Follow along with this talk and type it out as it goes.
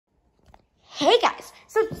Hey guys,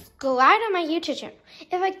 subscribe to my YouTube channel.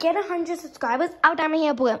 If I get 100 subscribers, I'll dye my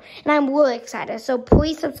hair blue. And I'm really excited, so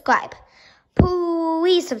please subscribe.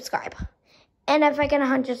 Please subscribe. And if I get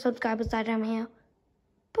 100 subscribers, I'll dye my hair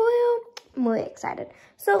blue. I'm really excited.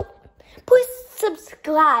 So please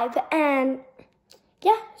subscribe. And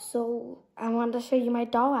yeah, so I wanted to show you my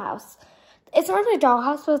dollhouse. It's not a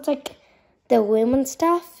dollhouse, so it's like the room and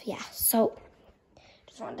stuff. Yeah, so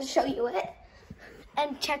just wanted to show you it.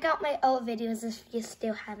 And check out my old videos if you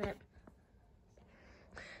still haven't.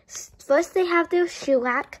 First, they have their shoe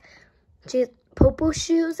rack, purple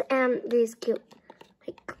shoes, and these cute,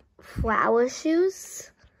 like, flower shoes.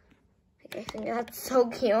 Like, I think that's so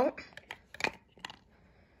cute.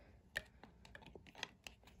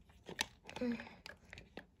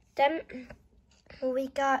 Then we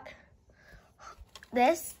got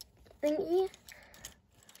this thingy.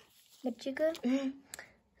 What you got?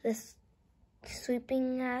 This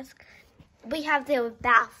sweeping mask. We have their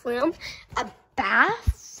bathroom, a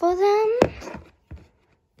bath for them.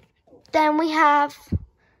 Then we have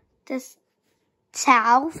this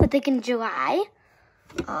towel so they can dry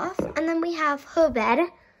off. And then we have her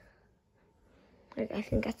bed. I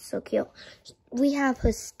think that's so cute. We have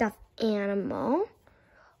her stuffed animal,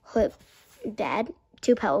 her bed,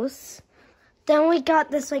 2 pillows. Then we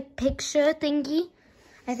got this like picture thingy.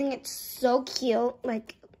 I think it's so cute.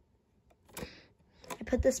 Like, I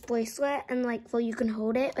put this bracelet and like so you can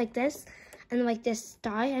hold it like this, and like this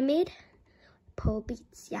star I made. Pearl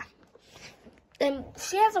beads, yeah. And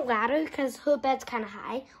she has a ladder because her bed's kind of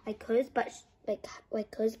high, like hers, but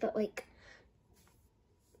like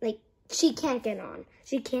she can't get on.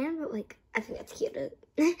 She can, but like I think that's cute.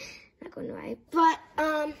 Not going to lie, but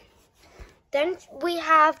then we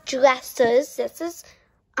have dresses. This is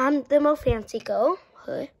the more fancy girl.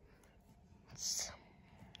 Her.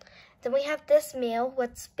 Then we have this meal,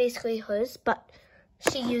 what's basically hers, but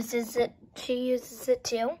she uses it too.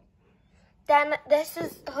 Then this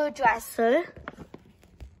is her dresser.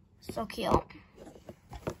 So cute.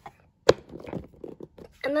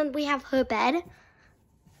 And then we have her bed,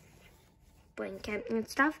 blanket and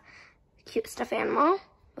stuff. Cute stuffed animal.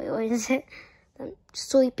 Wait, what is it? Then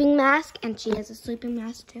sleeping mask, and she has a sleeping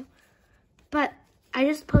mask too. But I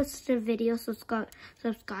just posted a video, so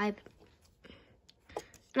subscribe.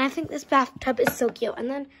 And I think this bathtub is so cute. And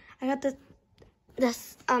then I got this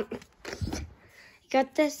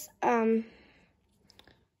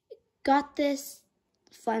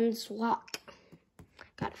fun swap.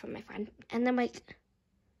 Got it from my friend. And then like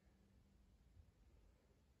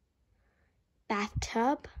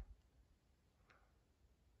bathtub.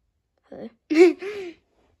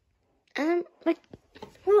 And like,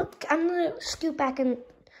 look, I'm gonna scoot back in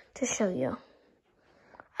to show you.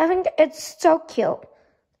 I think it's so cute.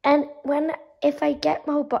 And if I get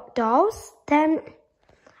more dolls, then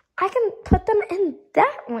I can put them in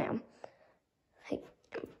that room.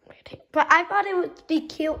 But I thought it would be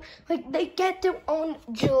cute. Like, they get their own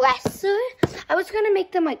dresser. I was going to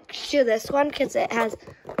make them, like, share this one because it has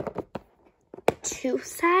 2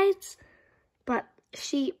 sides. But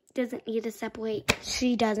she doesn't need to separate.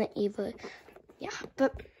 She doesn't either. Yeah,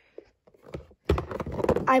 but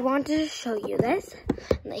I wanted to show you this.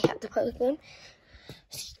 And they have the playroom.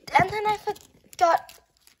 And then I forgot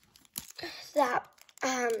that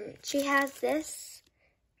she has this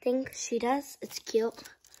thing she does. It's cute.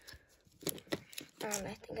 I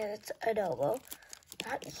think it's adorable.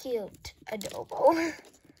 Not cute, adorable.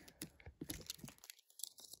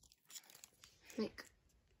 Like,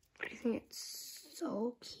 I think it's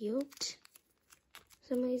so cute. For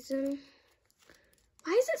some reason.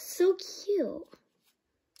 Why is it so cute?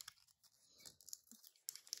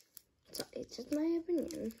 So it's just my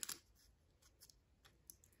opinion.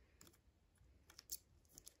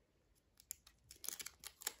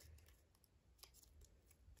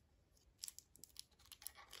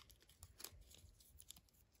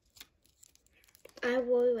 I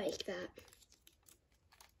really like that.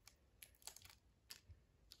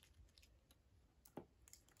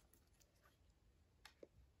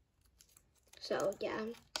 So yeah,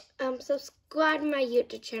 subscribe to my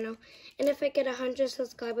YouTube channel, and if I get 100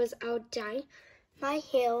 subscribers, I'll dye my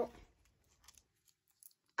hair.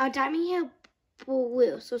 I'll dye my hair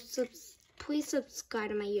blue. So please subscribe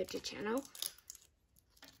to my YouTube channel.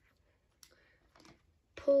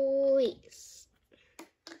 Please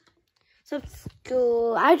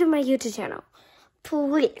subscribe to my YouTube channel.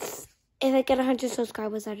 Please. If I get 100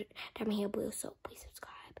 subscribers, I'll dye my hair blue. So please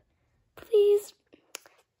subscribe. Please.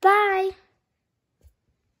 Bye.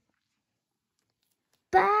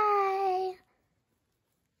 Bye.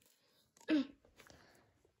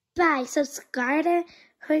 Bye. Subscribe to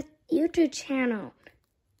her YouTube channel.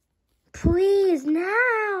 Please,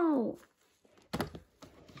 now.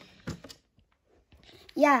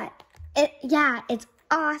 Yeah, it's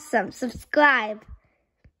awesome. Subscribe.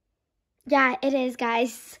 Yeah, it is,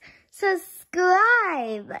 guys.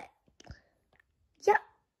 Subscribe. Yep.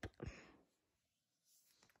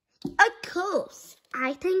 Of course.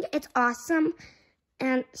 I think it's awesome.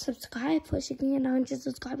 And subscribe, push you can get 100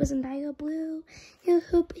 subscribers in Dial Blue.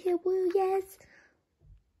 Blue, yes.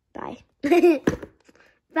 Bye.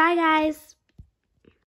 Bye, guys.